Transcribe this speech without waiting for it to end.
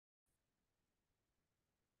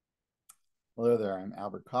Hello there, I'm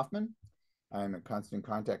Albert Kaufman. I'm a constant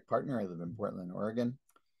contact partner. I live in Portland, Oregon,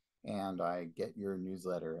 and I get your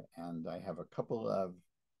newsletter. And I have a couple of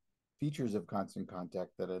features of constant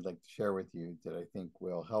contact that I'd like to share with you that I think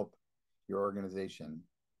will help your organization.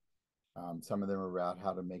 Some of them are about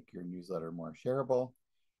how to make your newsletter more shareable,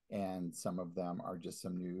 and some of them are just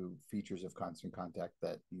some new features of constant contact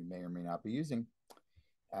that you may or may not be using.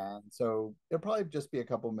 And so it'll probably just be a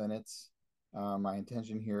couple minutes. My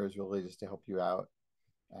intention here is really just to help you out.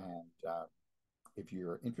 And if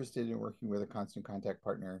you're interested in working with a constant contact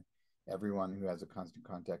partner, everyone who has a constant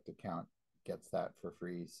contact account gets that for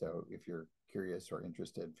free. So if you're curious or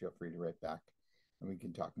interested, feel free to write back and we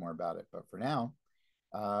can talk more about it. But for now,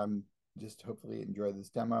 um, just hopefully enjoy this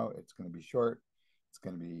demo. It's going to be short, it's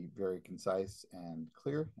going to be very concise and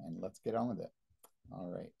clear, and let's get on with it.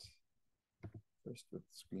 All right. First with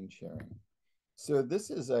screen sharing. So this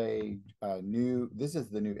is the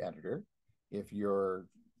new editor. If your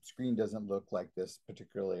screen doesn't look like this,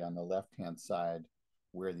 particularly on the left-hand side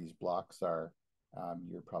where these blocks are,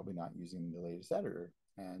 you're probably not using the latest editor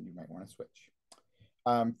and you might want to switch.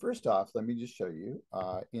 First off, let me just show you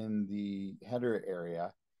in the header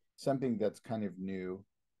area, something that's kind of new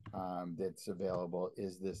that's available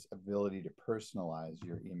is this ability to personalize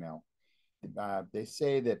your email. They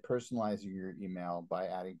say that personalizing your email by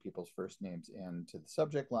adding people's first names into the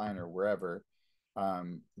subject line or wherever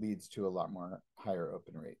leads to a lot more higher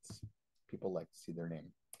open rates. People like to see their name.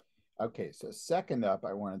 Okay, so second up,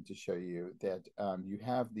 I wanted to show you that you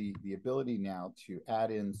have the ability now to add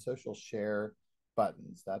in social share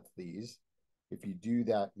buttons. That's these. If you do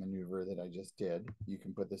that maneuver that I just did, you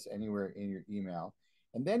can put this anywhere in your email,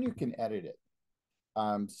 and then you can edit it.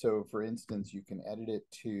 So for instance, you can edit it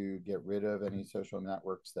to get rid of any social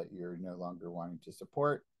networks that you're no longer wanting to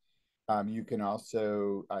support. You can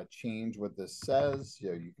also change what this says. You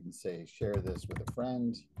know, you can say, share this with a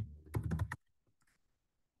friend.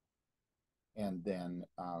 And then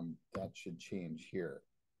that should change here.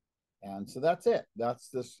 And so that's it. That's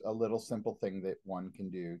just a little simple thing that one can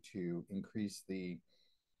do to increase the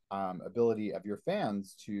ability of your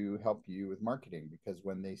fans to help you with marketing, because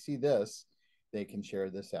when they see this, they can share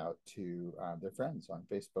this out to their friends on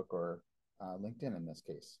Facebook or LinkedIn in this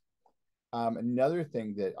case. Another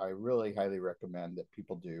thing that I really highly recommend that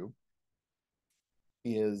people do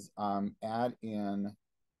is add in,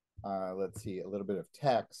 let's see, a little bit of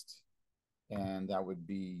text, and that would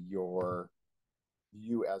be your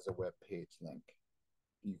view as a web page link.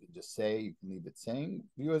 You can just say, you can leave it saying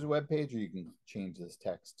view as a web page, or you can change this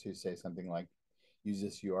text to say something like, use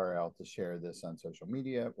this URL to share this on social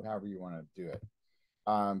media, however you want to do it.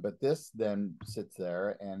 But this then sits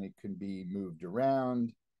there and it can be moved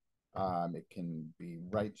around. It can be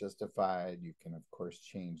right justified. You can, of course,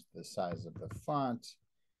 change the size of the font.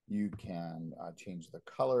 You can change the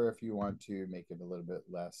color if you want to, make it a little bit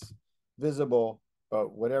less visible.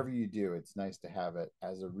 But whatever you do, it's nice to have it.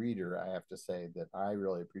 As a reader, I have to say that I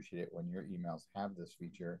really appreciate it when your emails have this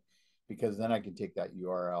feature, because then I can take that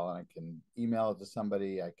URL and I can email it to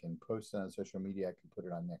somebody. I can post it on social media. I can put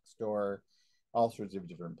it on Nextdoor, all sorts of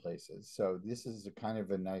different places. So this is a kind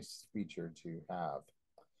of a nice feature to have.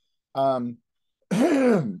 Um,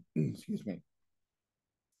 excuse me.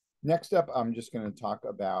 Next up, I'm just going to talk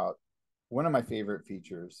about one of my favorite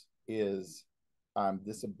features is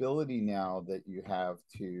this ability now that you have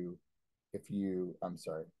to, if you, I'm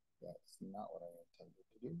sorry, that's not what I intended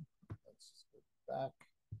to do. Let's just go back.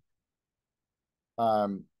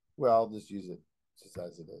 Well, I'll just use it just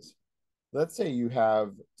as it is. Let's say you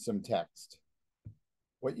have some text.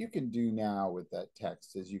 What you can do now with that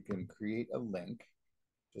text is you can create a link,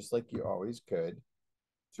 just like you always could,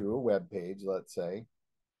 to a web page, let's say.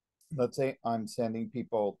 Let's say I'm sending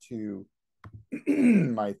people to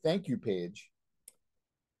my thank you page.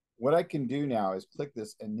 What I can do now is click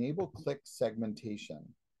this enable click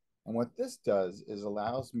segmentation. And what this does is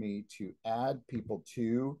allows me to add people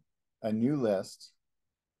to a new list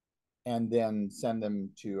and then send them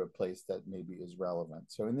to a place that maybe is relevant.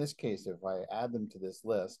 So in this case, if I add them to this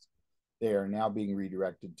list, they are now being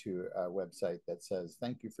redirected to a website that says,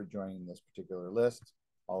 thank you for joining this particular list.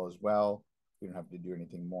 All is well. You don't have to do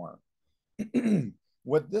anything more.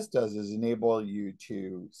 What this does is enable you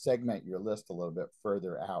to segment your list a little bit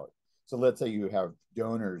further out. So let's say you have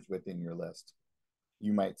donors within your list.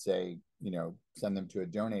 You might say, you know, send them to a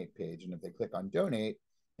donate page. And if they click on donate,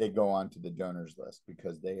 they go on to the donors list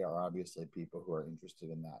because they are obviously people who are interested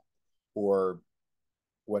in that or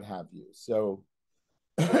what have you. So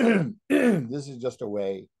this is just a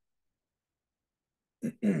way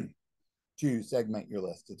to segment your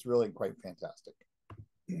list. It's really quite fantastic.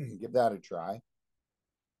 Give that a try.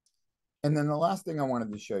 And then the last thing I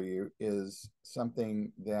wanted to show you is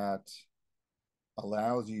something that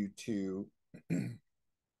allows you to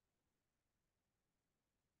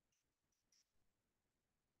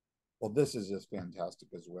well, this is just fantastic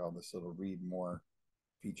as well. This little read more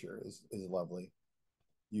feature is lovely.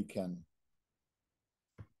 You can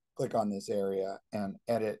click on this area and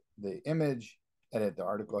edit the image, edit the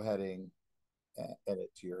article heading,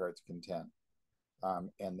 edit to your heart's content.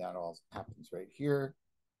 And that all happens right here.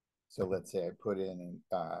 So let's say I put in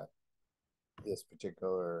this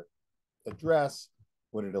particular address.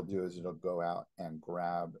 What it'll do is it'll go out and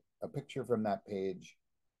grab a picture from that page.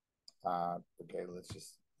 Okay, let's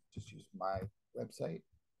just use my website.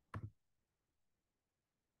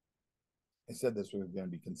 I said this was going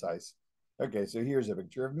to be concise. Okay, so here's a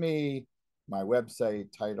picture of me, my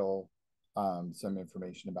website, title, some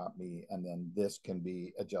information about me, and then this can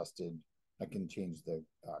be adjusted. I can change the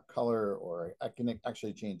color, or I can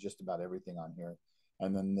actually change just about everything on here.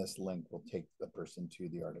 And then this link will take the person to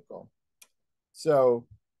the article. So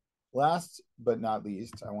last but not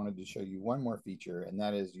least, I wanted to show you one more feature, and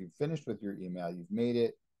that is you've finished with your email, you've made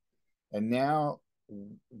it, and now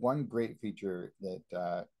one great feature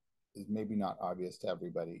that is maybe not obvious to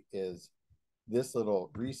everybody is this little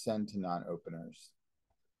resend to non-openers.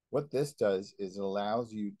 What this does is it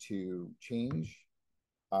allows you to change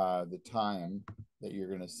the time that you're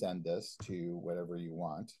going to send this to whatever you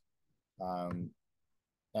want. And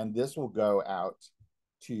this will go out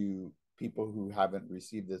to people who haven't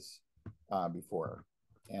received this before.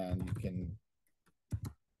 And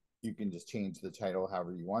you can just change the title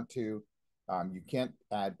however you want to. You can't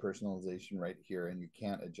add personalization right here, and you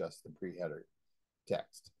can't adjust the pre-header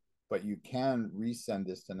text, but you can resend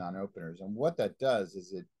this to non-openers. And what that does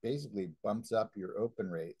is it basically bumps up your open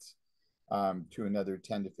rates to another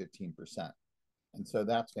 10 to 15%. And so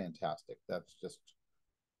that's fantastic. That's just,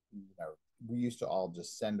 we used to all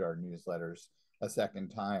just send our newsletters a second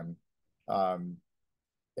time and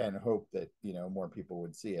hope that more people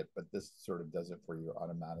would see it, but this sort of does it for you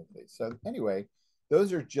automatically. So anyway,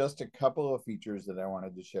 those are just a couple of features that I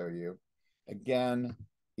wanted to show you. Again,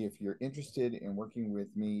 if you're interested in working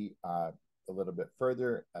with me a little bit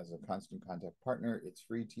further as a constant contact partner, it's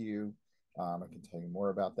free to you. I can tell you more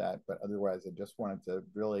about that, but otherwise I just wanted to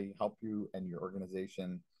really help you and your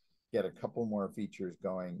organization get a couple more features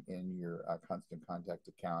going in your constant contact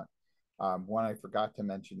account. One I forgot to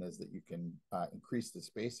mention is that you can increase the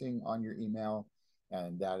spacing on your email,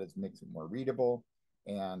 and that makes it more readable.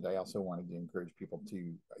 And I also wanted to encourage people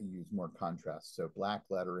to use more contrast. So black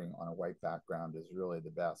lettering on a white background is really the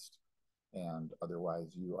best. And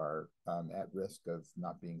otherwise you are at risk of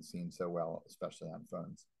not being seen so well, especially on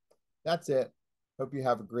phones. That's it. Hope you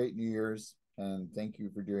have a great New Year's, and thank you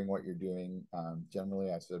for doing what you're doing.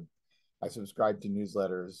 Generally, I subscribe to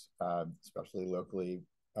newsletters, especially locally,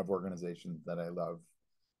 of organizations that I love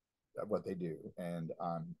what they do. And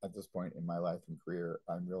at this point in my life and career,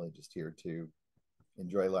 I'm really just here to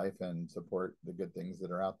enjoy life and support the good things that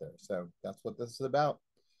are out there. So that's what this is about.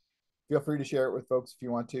 Feel free to share it with folks if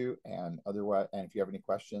you want to. And otherwise, and if you have any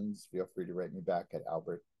questions, feel free to write me back at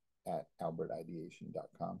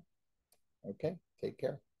albert@albertideation.com. Okay, take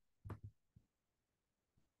care.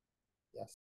 Yes.